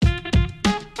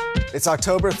It's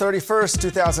October 31st,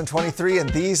 2023, and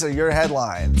these are your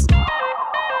headlines.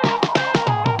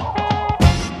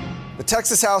 The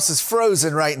Texas House is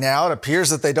frozen right now. It appears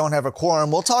that they don't have a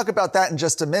quorum. We'll talk about that in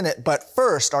just a minute, but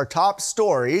first, our top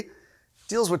story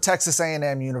deals with Texas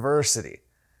A&M University.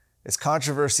 Its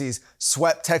controversies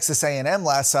swept Texas A&M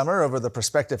last summer over the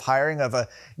prospective hiring of a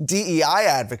DEI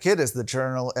advocate as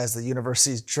the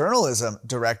university's journalism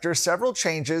director. Several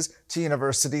changes to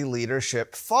university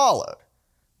leadership followed.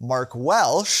 Mark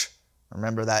Welsh,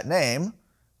 remember that name,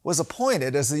 was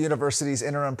appointed as the university's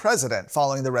interim president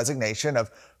following the resignation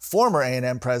of former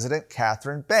A&M president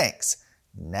Catherine Banks.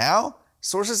 Now,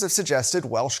 sources have suggested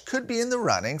Welsh could be in the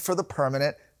running for the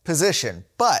permanent position,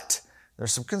 but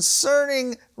there's some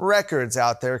concerning records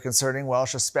out there concerning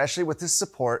Welsh, especially with his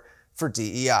support for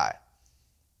DEI.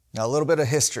 Now, a little bit of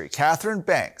history. Catherine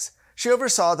Banks, she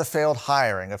oversaw the failed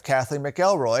hiring of Kathleen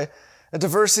McElroy, a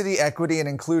diversity, equity, and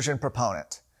inclusion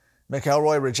proponent.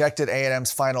 McElroy rejected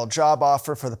A&M's final job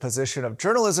offer for the position of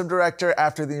journalism director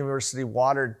after the university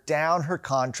watered down her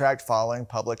contract following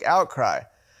public outcry.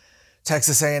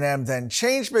 Texas A&M then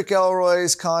changed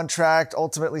McElroy's contract,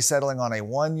 ultimately settling on a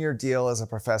one-year deal as a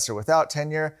professor without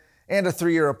tenure and a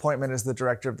 3-year appointment as the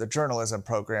director of the journalism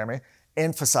programming,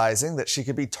 emphasizing that she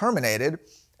could be terminated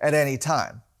at any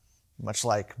time, much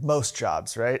like most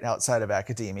jobs, right, outside of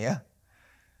academia.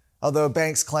 Although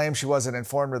Banks claimed she wasn't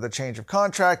informed of the change of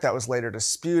contract, that was later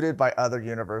disputed by other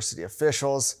university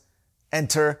officials.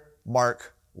 Enter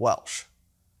Mark Welsh.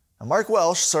 Now, Mark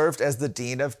Welsh served as the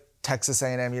dean of Texas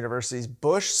A&M University's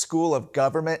Bush School of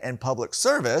Government and Public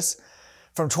Service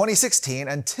from 2016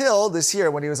 until this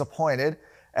year when he was appointed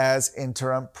as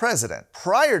interim president.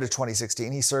 Prior to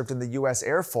 2016, he served in the U.S.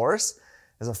 Air Force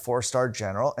as a 4-star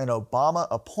general, an Obama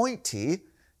appointee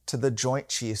to the Joint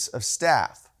Chiefs of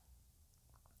Staff.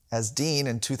 As dean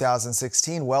in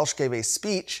 2016, Welsh gave a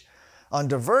speech on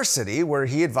diversity where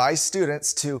he advised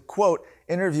students to, quote,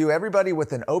 interview everybody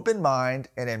with an open mind,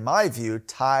 and in my view,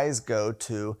 ties go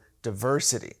to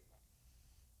diversity.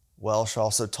 Welsh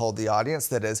also told the audience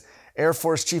that as Air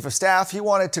Force Chief of Staff, he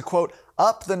wanted to, quote,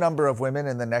 up the number of women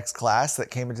in the next class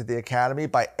that came into the academy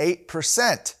by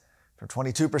 8%, from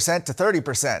 22% to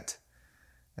 30%.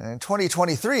 And in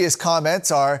 2023, his comments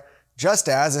are just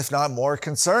as, if not more,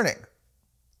 concerning.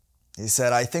 He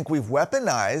said, I think we've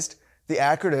weaponized the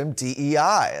acronym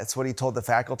DEI. That's what he told the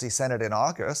Faculty Senate in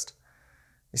August.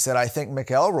 He said, I think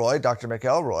Dr.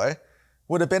 McElroy,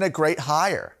 would have been a great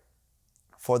hire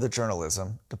for the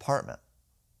journalism department.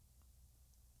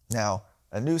 Now,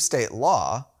 a new state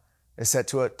law is set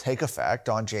to take effect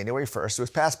on January 1st. It was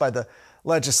passed by the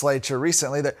legislature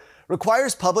recently that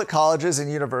requires public colleges and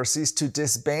universities to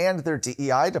disband their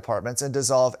DEI departments and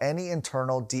dissolve any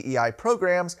internal DEI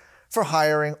programs for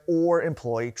hiring or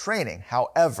employee training.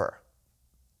 However,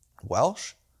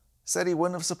 Welsh said he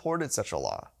wouldn't have supported such a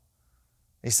law.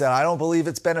 He said, I don't believe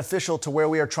it's beneficial to where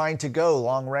we are trying to go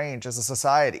long range as a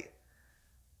society.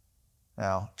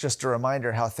 Now, just a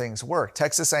reminder how things work.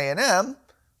 Texas A&M,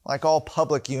 like all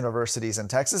public universities in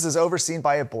Texas, is overseen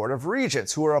by a board of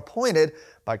regents who are appointed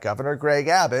by Governor Greg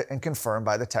Abbott and confirmed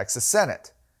by the Texas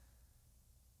Senate.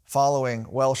 Following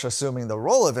Welsh assuming the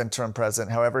role of interim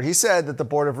president, however, he said that the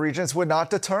Board of Regents would not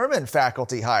determine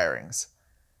faculty hirings.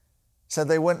 Said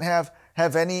they wouldn't have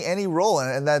any role in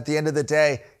it, and that at the end of the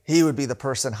day, he would be the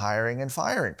person hiring and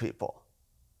firing people.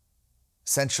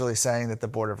 Essentially saying that the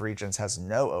Board of Regents has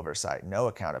no oversight, no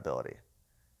accountability.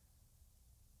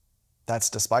 That's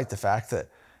despite the fact that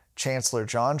Chancellor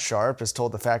John Sharp has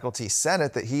told the Faculty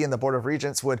Senate that he and the Board of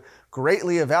Regents would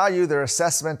greatly value their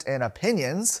assessment and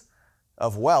opinions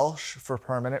of Welsh for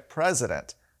permanent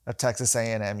president of Texas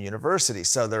A&M University.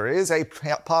 So there is a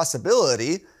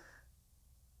possibility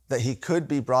that he could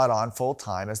be brought on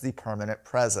full-time as the permanent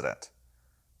president.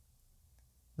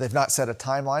 They've not set a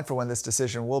timeline for when this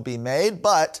decision will be made,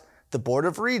 but the Board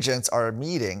of Regents are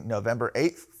meeting November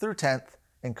 8th through 10th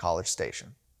in College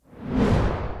Station.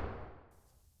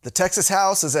 The Texas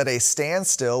House is at a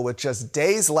standstill with just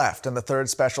days left in the third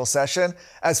special session,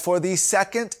 as for the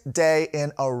second day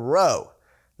in a row,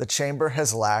 the chamber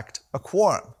has lacked a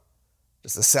quorum.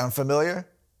 Does this sound familiar?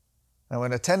 Now,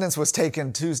 when attendance was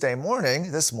taken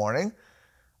this morning,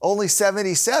 only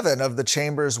 77 of the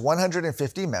chamber's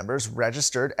 150 members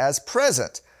registered as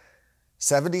present.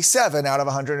 77 out of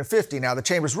 150. Now, the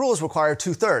chamber's rules require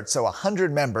 2/3, so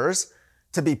 100 members,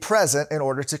 to be present in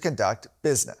order to conduct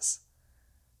business.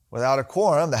 Without a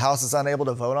quorum, the House is unable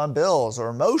to vote on bills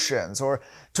or motions or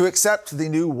to accept the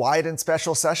new widened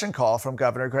special session call from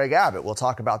Governor Greg Abbott. We'll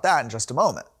talk about that in just a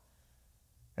moment.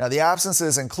 Now, the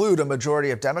absences include a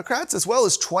majority of Democrats as well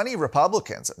as 20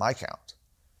 Republicans at my count.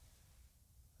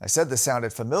 I said this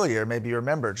sounded familiar. Maybe you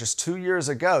remember just 2 years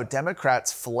ago,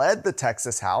 Democrats fled the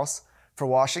Texas House for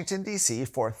Washington, D.C.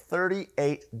 for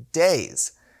 38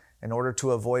 days in order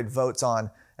to avoid votes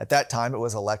on, at that time, it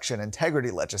was election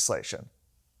integrity legislation.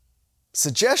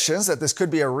 Suggestions that this could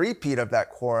be a repeat of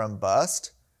that quorum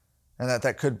bust and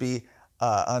that could be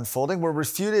unfolding were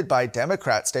refuted by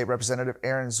Democrat State Representative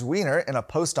Erin Zwiener in a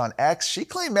post on X. She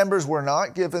claimed members were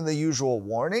not given the usual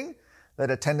warning that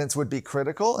attendance would be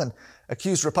critical and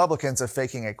accused Republicans of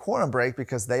faking a quorum break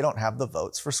because they don't have the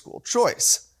votes for school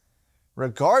choice.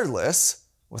 Regardless,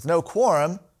 with no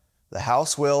quorum, the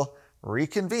House will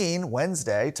reconvene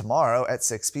Wednesday, tomorrow at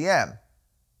 6 p.m.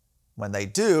 When they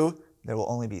do, there will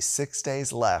only be 6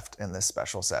 days left in this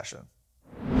special session.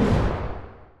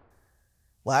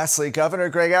 Lastly, Governor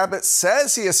Greg Abbott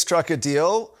says he has struck a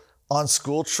deal on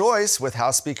school choice with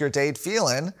House Speaker Dade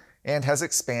Phelan and has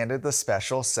expanded the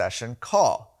special session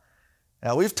call.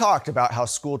 Now, we've talked about how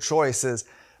school choice is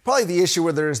probably the issue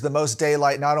where there's the most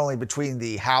daylight not only between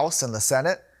the House and the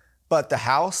Senate, but the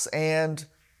House and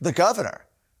the governor,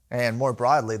 and more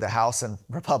broadly, the House and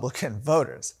Republican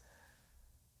voters.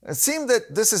 It seemed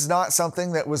that this is not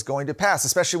something that was going to pass,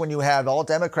 especially when you have all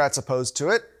Democrats opposed to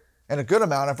it and a good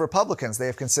amount of Republicans. They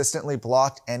have consistently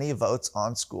blocked any votes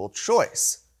on school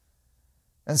choice.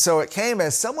 And so it came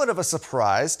as somewhat of a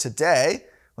surprise today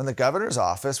when the governor's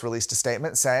office released a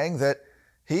statement saying that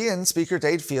he and Speaker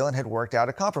Dade Phelan had worked out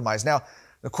a compromise. Now,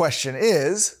 the question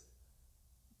is,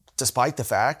 despite the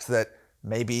fact that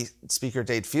maybe Speaker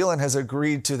Dade Phelan has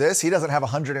agreed to this, he doesn't have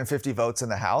 150 votes in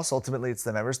the House. Ultimately, it's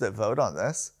the members that vote on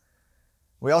this.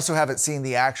 We also haven't seen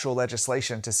the actual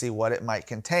legislation to see what it might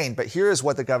contain. But here is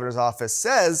what the governor's office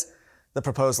says the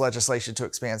proposed legislation to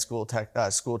expand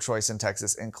school choice in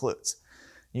Texas includes: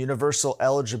 universal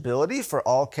eligibility for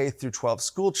all K-12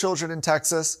 school children in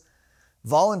Texas,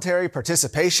 voluntary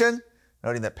participation,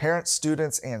 noting that parents,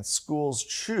 students, and schools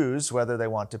choose whether they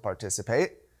want to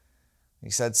participate.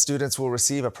 He said students will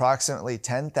receive approximately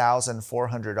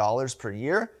 $10,400 per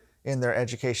year in their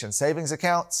education savings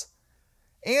accounts,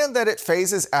 and that it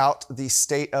phases out the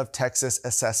State of Texas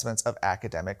Assessments of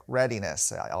Academic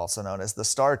Readiness, also known as the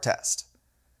STAR test.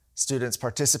 Students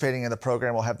participating in the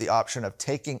program will have the option of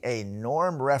taking a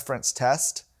norm reference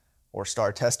test, or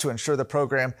STAR test, to ensure the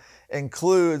program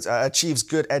achieves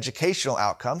good educational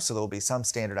outcomes, so there will be some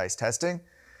standardized testing,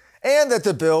 and that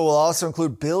the bill will also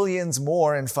include billions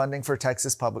more in funding for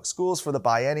Texas public schools for the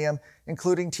biennium,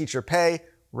 including teacher pay,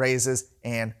 raises,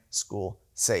 and school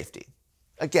safety.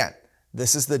 Again,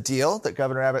 this is the deal that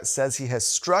Governor Abbott says he has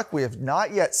struck. We have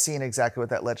not yet seen exactly what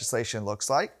that legislation looks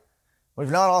like. We've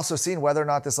not also seen whether or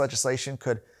not this legislation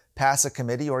could pass a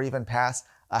committee or even pass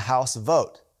a House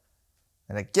vote.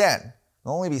 And again,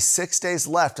 there'll only be 6 days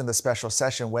left in the special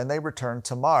session when they return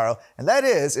tomorrow, and that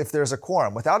is if there's a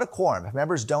quorum. Without a quorum, if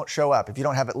members don't show up, if you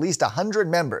don't have at least 100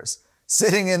 members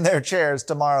sitting in their chairs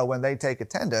tomorrow when they take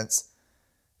attendance,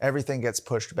 everything gets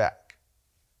pushed back.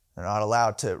 They're not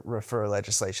allowed to refer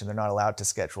legislation. They're not allowed to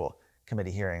schedule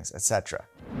committee hearings, etc.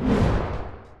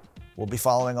 We'll be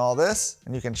following all this,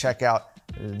 and you can check out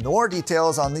more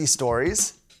details on these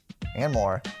stories and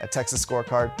more at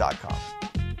texasscorecard.com.